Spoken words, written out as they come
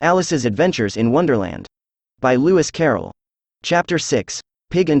Alice's Adventures in Wonderland. By Lewis Carroll. Chapter 6.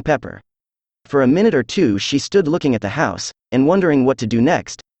 Pig and Pepper. For a minute or two she stood looking at the house, and wondering what to do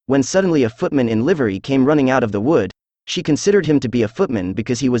next, when suddenly a footman in livery came running out of the wood. She considered him to be a footman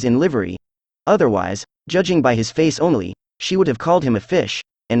because he was in livery. Otherwise, judging by his face only, she would have called him a fish,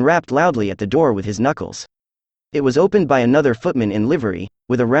 and rapped loudly at the door with his knuckles. It was opened by another footman in livery,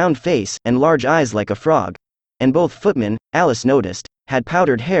 with a round face and large eyes like a frog, and both footmen, Alice noticed, had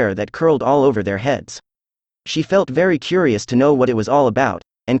powdered hair that curled all over their heads. She felt very curious to know what it was all about,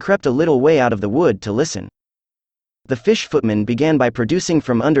 and crept a little way out of the wood to listen. The fish footman began by producing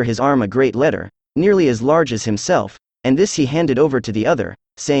from under his arm a great letter, nearly as large as himself, and this he handed over to the other,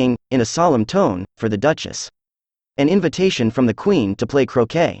 saying, in a solemn tone, for the Duchess. An invitation from the Queen to play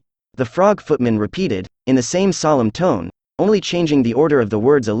croquet. The frog footman repeated, in the same solemn tone, only changing the order of the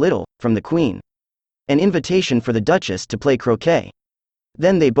words a little, from the Queen. An invitation for the Duchess to play croquet.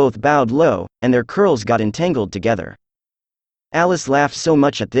 Then they both bowed low, and their curls got entangled together. Alice laughed so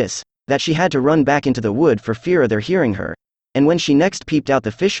much at this, that she had to run back into the wood for fear of their hearing her, and when she next peeped out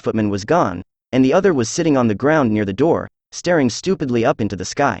the fish footman was gone, and the other was sitting on the ground near the door, staring stupidly up into the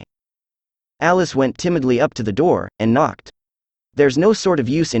sky. Alice went timidly up to the door, and knocked. "There's no sort of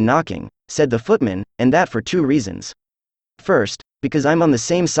use in knocking," said the footman, "and that for two reasons. First, because I'm on the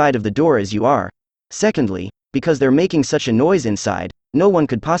same side of the door as you are. Secondly, because they're making such a noise inside, no one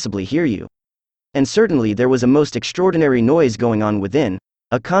could possibly hear you." And certainly there was a most extraordinary noise going on within,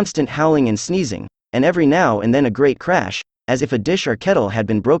 a constant howling and sneezing, and every now and then a great crash, as if a dish or kettle had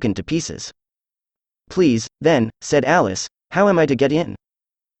been broken to pieces. "Please, then," said Alice, "how am I to get in?"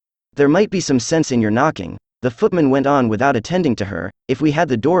 "There might be some sense in your knocking," the footman went on without attending to her, "if we had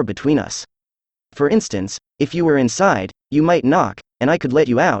the door between us. For instance, if you were inside, you might knock, and I could let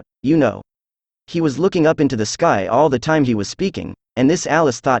you out, you know." He was looking up into the sky all the time he was speaking, and this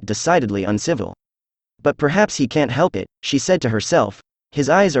Alice thought decidedly uncivil. But perhaps he can't help it, she said to herself, his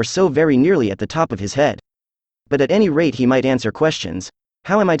eyes are so very nearly at the top of his head. But at any rate he might answer questions.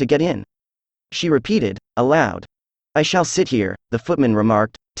 "How am I to get in?" She repeated, aloud. "I shall sit here," the footman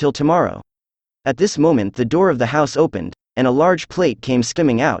remarked, "till tomorrow." At this moment the door of the house opened, and a large plate came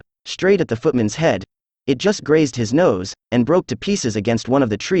skimming out, straight at the footman's head. It just grazed his nose, and broke to pieces against one of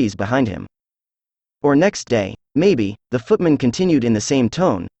the trees behind him. "Or next day, maybe," the footman continued in the same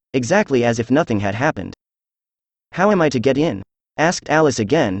tone, exactly as if nothing had happened. "How am I to get in?" asked Alice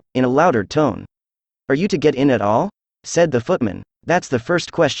again, in a louder tone. "Are you to get in at all?" said the footman. "That's the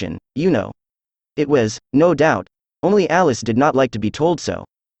first question, you know." It was, no doubt, only Alice did not like to be told so.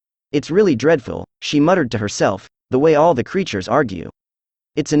 "It's really dreadful," she muttered to herself, "the way all the creatures argue.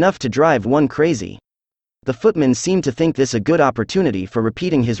 It's enough to drive one crazy." The footman seemed to think this a good opportunity for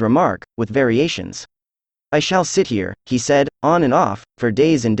repeating his remark, with variations. "I shall sit here," he said, on and off, for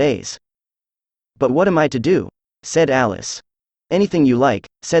days and days. "But what am I to do?" said Alice. "Anything you like,"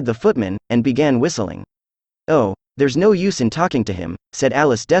 said the footman, and began whistling. "Oh, there's no use in talking to him," said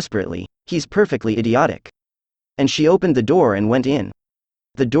Alice desperately, "he's perfectly idiotic." And she opened the door and went in.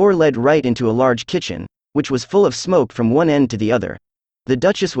 The door led right into a large kitchen, which was full of smoke from one end to the other. The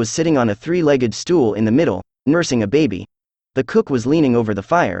Duchess was sitting on a three-legged stool in the middle, nursing a baby. The cook was leaning over the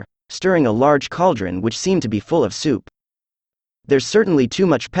fire, stirring a large cauldron which seemed to be full of soup. "There's certainly too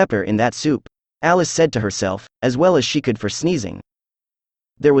much pepper in that soup," Alice said to herself, as well as she could for sneezing.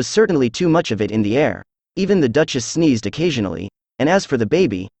 There was certainly too much of it in the air. Even the Duchess sneezed occasionally, and as for the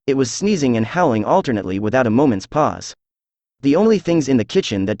baby, it was sneezing and howling alternately without a moment's pause. The only things in the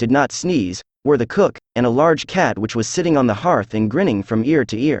kitchen that did not sneeze were the cook, and a large cat which was sitting on the hearth and grinning from ear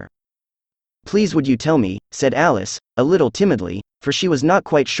to ear. "Please would you tell me," said Alice, a little timidly, for she was not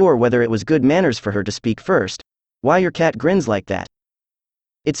quite sure whether it was good manners for her to speak first, "why your cat grins like that?"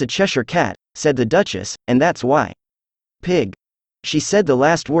 "It's a Cheshire cat," said the Duchess, "and that's why." "Pig." She said the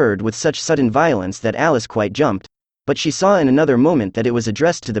last word with such sudden violence that Alice quite jumped, but she saw in another moment that it was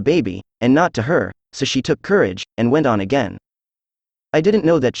addressed to the baby, and not to her, so she took courage, and went on again. "I didn't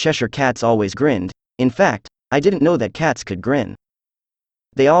know that Cheshire cats always grinned. In fact, I didn't know that cats could grin."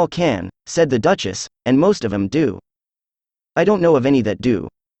 "They all can," said the Duchess, "and most of 'em do." "I don't know of any that do,"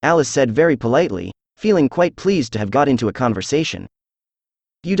 Alice said very politely, feeling quite pleased to have got into a conversation.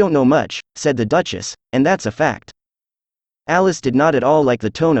 "You don't know much," said the Duchess, "and that's a fact." Alice did not at all like the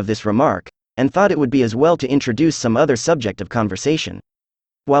tone of this remark, and thought it would be as well to introduce some other subject of conversation.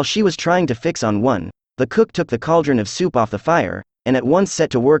 While she was trying to fix on one, the cook took the cauldron of soup off the fire, and at once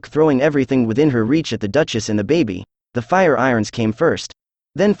set to work throwing everything within her reach at the Duchess and the baby. The fire irons came first.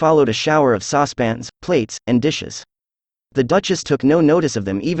 Then followed a shower of saucepans, plates, and dishes. The Duchess took no notice of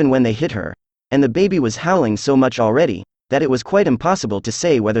them even when they hit her, and the baby was howling so much already, that it was quite impossible to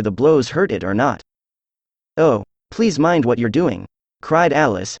say whether the blows hurt it or not. "Oh, please mind what you're doing," cried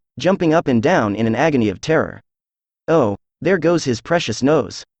Alice, jumping up and down in an agony of terror. "Oh, there goes his precious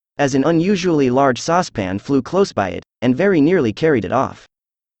nose," as an unusually large saucepan flew close by it, and very nearly carried it off.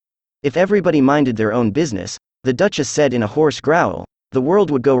 If everybody minded their own business, the Duchess said in a hoarse growl, the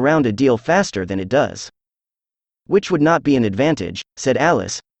world would go round a deal faster than it does. "Which would not be an advantage," said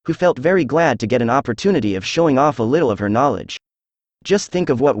Alice, who felt very glad to get an opportunity of showing off a little of her knowledge. "Just think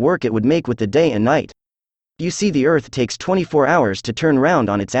of what work it would make with the day and night. You see, the Earth takes 24 hours to turn round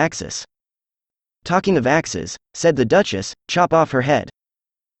on its axis." "Talking of axes," said the Duchess, "chop off her head."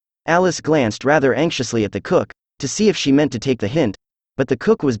 Alice glanced rather anxiously at the cook, to see if she meant to take the hint, but the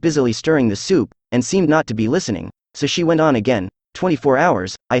cook was busily stirring the soup, and seemed not to be listening, so she went on again, 24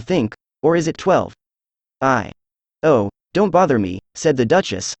 hours, I think, or is it 12? Oh, don't bother me," said the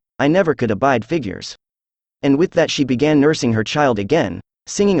Duchess, "I never could abide figures." And with that she began nursing her child again,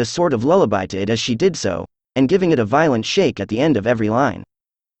 singing a sort of lullaby to it as she did so, and giving it a violent shake at the end of every line.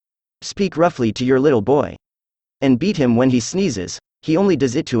 "Speak roughly to your little boy. And beat him when he sneezes, he only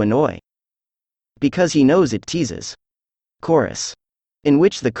does it to annoy. Because he knows it teases." Chorus. In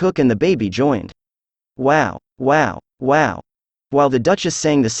which the cook and the baby joined. Wow, wow, wow. While the Duchess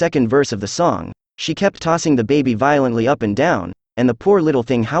sang the second verse of the song, she kept tossing the baby violently up and down, and the poor little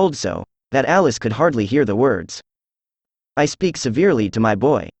thing howled so, that Alice could hardly hear the words. "I speak severely to my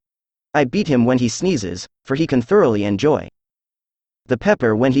boy. I beat him when he sneezes, for he can thoroughly enjoy the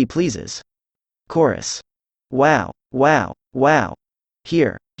pepper when he pleases." Chorus. Wow, wow, wow.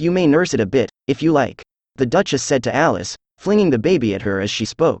 "Here, you may nurse it a bit, if you like," the Duchess said to Alice, flinging the baby at her as she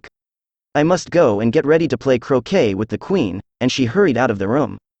spoke. "I must go and get ready to play croquet with the Queen," and she hurried out of the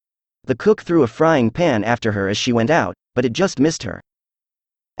room. The cook threw a frying pan after her as she went out, but it just missed her.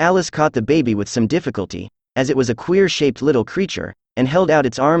 Alice caught the baby with some difficulty, as it was a queer-shaped little creature, and held out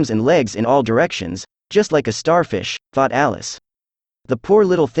its arms and legs in all directions, just like a starfish, thought Alice. The poor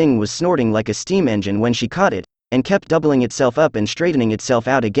little thing was snorting like a steam engine when she caught it, and kept doubling itself up and straightening itself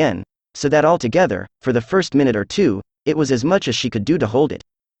out again, so that altogether, for the first minute or two, it was as much as she could do to hold it.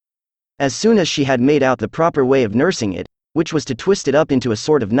 As soon as she had made out the proper way of nursing it, which was to twist it up into a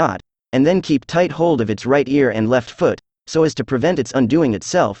sort of knot, and then keep tight hold of its right ear and left foot, so as to prevent its undoing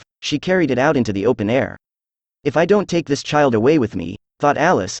itself, she carried it out into the open air. "If I don't take this child away with me," thought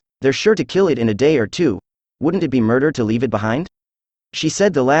Alice, "they're sure to kill it in a day or two. Wouldn't it be murder to leave it behind?" She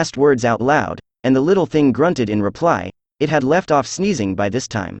said the last words out loud, and the little thing grunted in reply. It had left off sneezing by this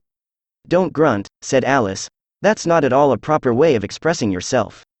time. "Don't grunt," said Alice. "That's not at all a proper way of expressing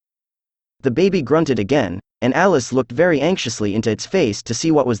yourself." The baby grunted again, and Alice looked very anxiously into its face to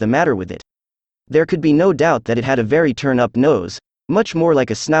see what was the matter with it. There could be no doubt that it had a very turn-up nose, much more like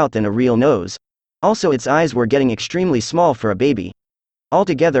a snout than a real nose. Also its eyes were getting extremely small for a baby.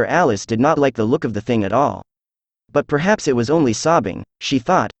 Altogether Alice did not like the look of the thing at all. But perhaps it was only sobbing, she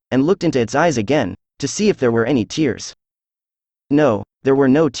thought, and looked into its eyes again, to see if there were any tears. No, there were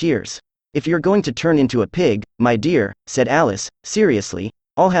no tears. "If you're going to turn into a pig, my dear," said Alice, seriously,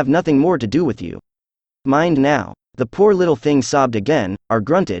 "I'll have nothing more to do with you. Mind now." The poor little thing sobbed again, or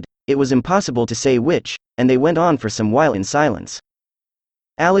grunted, it was impossible to say which, and they went on for some while in silence.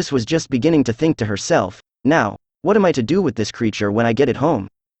 Alice was just beginning to think to herself, "Now, what am I to do with this creature when I get it home?"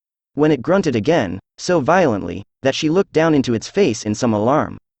 when it grunted again, so violently, that she looked down into its face in some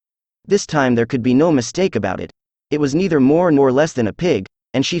alarm. This time there could be no mistake about it. It was neither more nor less than a pig,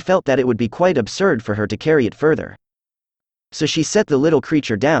 and she felt that it would be quite absurd for her to carry it further. So she set the little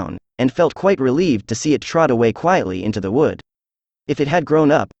creature down, and felt quite relieved to see it trot away quietly into the wood. If it had grown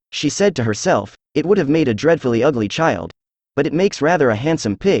up, she said to herself, it would have made a dreadfully ugly child, but it makes rather a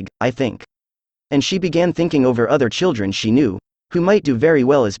handsome pig, I think. And she began thinking over other children she knew, who might do very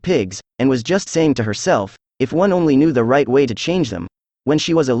well as pigs, and was just saying to herself, if one only knew the right way to change them, when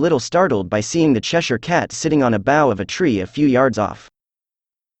she was a little startled by seeing the Cheshire Cat sitting on a bough of a tree a few yards off.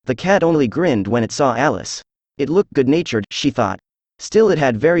 The cat only grinned when it saw Alice. It looked good-natured, she thought. Still it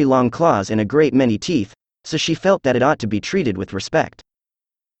had very long claws and a great many teeth, so she felt that it ought to be treated with respect.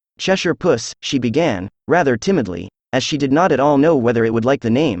 "Cheshire Puss," she began, rather timidly, as she did not at all know whether it would like the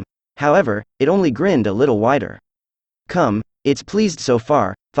name. However, it only grinned a little wider. "Come, it's pleased so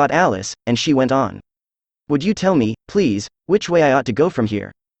far," thought Alice, and she went on. "Would you tell me, please, which way I ought to go from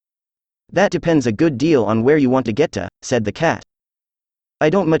here?" "That depends a good deal on where you want to get to," said the cat. "I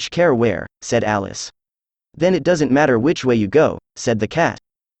don't much care where," said Alice. "Then it doesn't matter which way you go," said the cat.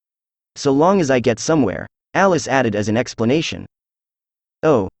 "So long as I get somewhere," Alice added as an explanation.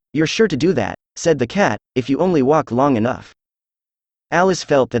 "Oh, you're sure to do that," said the cat, "if you only walk long enough." Alice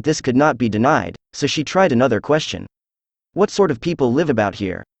felt that this could not be denied, so she tried another question. What sort of people live about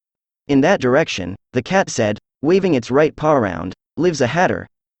here? In that direction, the cat said, waving its right paw around, lives a hatter,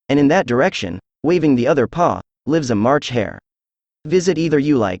 and in that direction, waving the other paw, lives a March hare. Visit either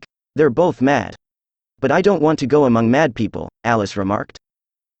you like. They're both mad. But I don't want to go among mad people, Alice remarked.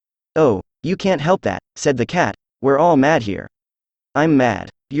 Oh, you can't help that, said the cat, we're all mad here. I'm mad.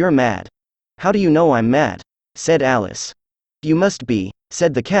 You're mad. How do you know I'm mad? Said Alice. You must be,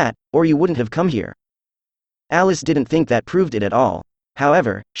 said the cat, or you wouldn't have come here. Alice didn't think that proved it at all.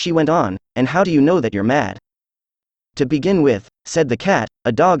 However, she went on, and how do you know that you're mad? To begin with, said the cat,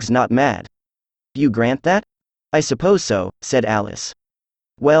 a dog's not mad. You grant that? I suppose so, said Alice.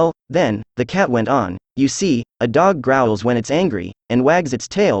 Well, then, the cat went on, you see, a dog growls when it's angry, and wags its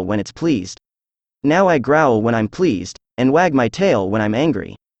tail when it's pleased. Now I growl when I'm pleased, and wag my tail when I'm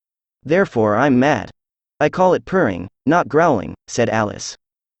angry. Therefore I'm mad. I call it purring, not growling, said Alice.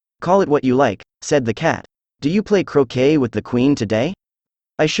 Call it what you like, said the cat. Do you play croquet with the Queen today?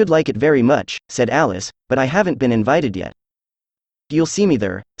 I should like it very much, said Alice, but I haven't been invited yet. You'll see me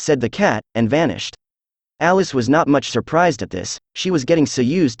there, said the cat, and vanished. Alice was not much surprised at this, she was getting so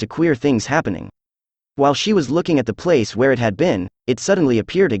used to queer things happening. While she was looking at the place where it had been, it suddenly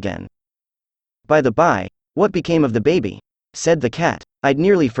appeared again. By the by, what became of the baby? Said the cat. I'd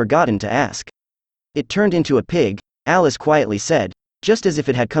nearly forgotten to ask. It turned into a pig, Alice quietly said, just as if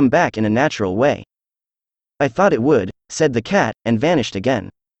it had come back in a natural way. I thought it would, said the cat, and vanished again.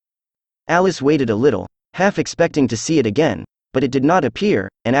 Alice waited a little, half expecting to see it again, but it did not appear,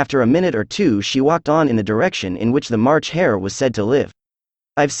 and after a minute or two she walked on in the direction in which the March hare was said to live.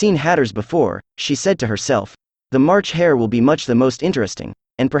 I've seen hatters before, she said to herself. The March hare will be much the most interesting,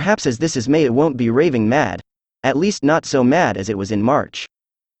 and perhaps as this is May it won't be raving mad, at least not so mad as it was in March.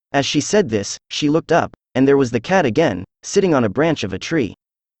 As she said this, she looked up, and there was the cat again, sitting on a branch of a tree.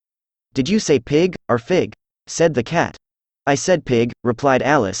 Did you say pig, or fig? Said the cat. I said pig, replied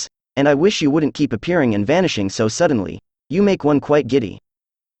Alice, and I wish you wouldn't keep appearing and vanishing so suddenly, you make one quite giddy.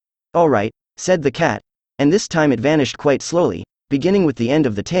 All right, said the cat, and this time it vanished quite slowly, beginning with the end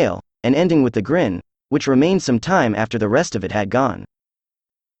of the tail, and ending with the grin, which remained some time after the rest of it had gone.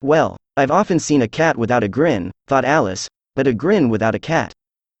 Well, I've often seen a cat without a grin, thought Alice, but a grin without a cat.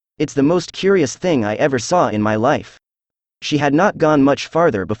 It's the most curious thing I ever saw in my life. She had not gone much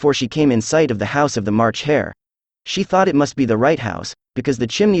farther before she came in sight of the house of the March hare. She thought it must be the right house, because the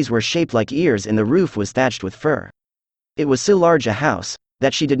chimneys were shaped like ears and the roof was thatched with fur. It was so large a house,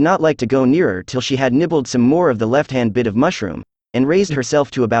 that she did not like to go nearer till she had nibbled some more of the left-hand bit of mushroom, and raised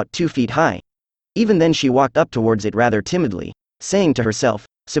herself to about 2 feet high. Even then she walked up towards it rather timidly, saying to herself,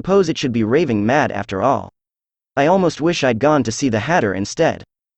 suppose it should be raving mad after all. I almost wish I'd gone to see the hatter instead.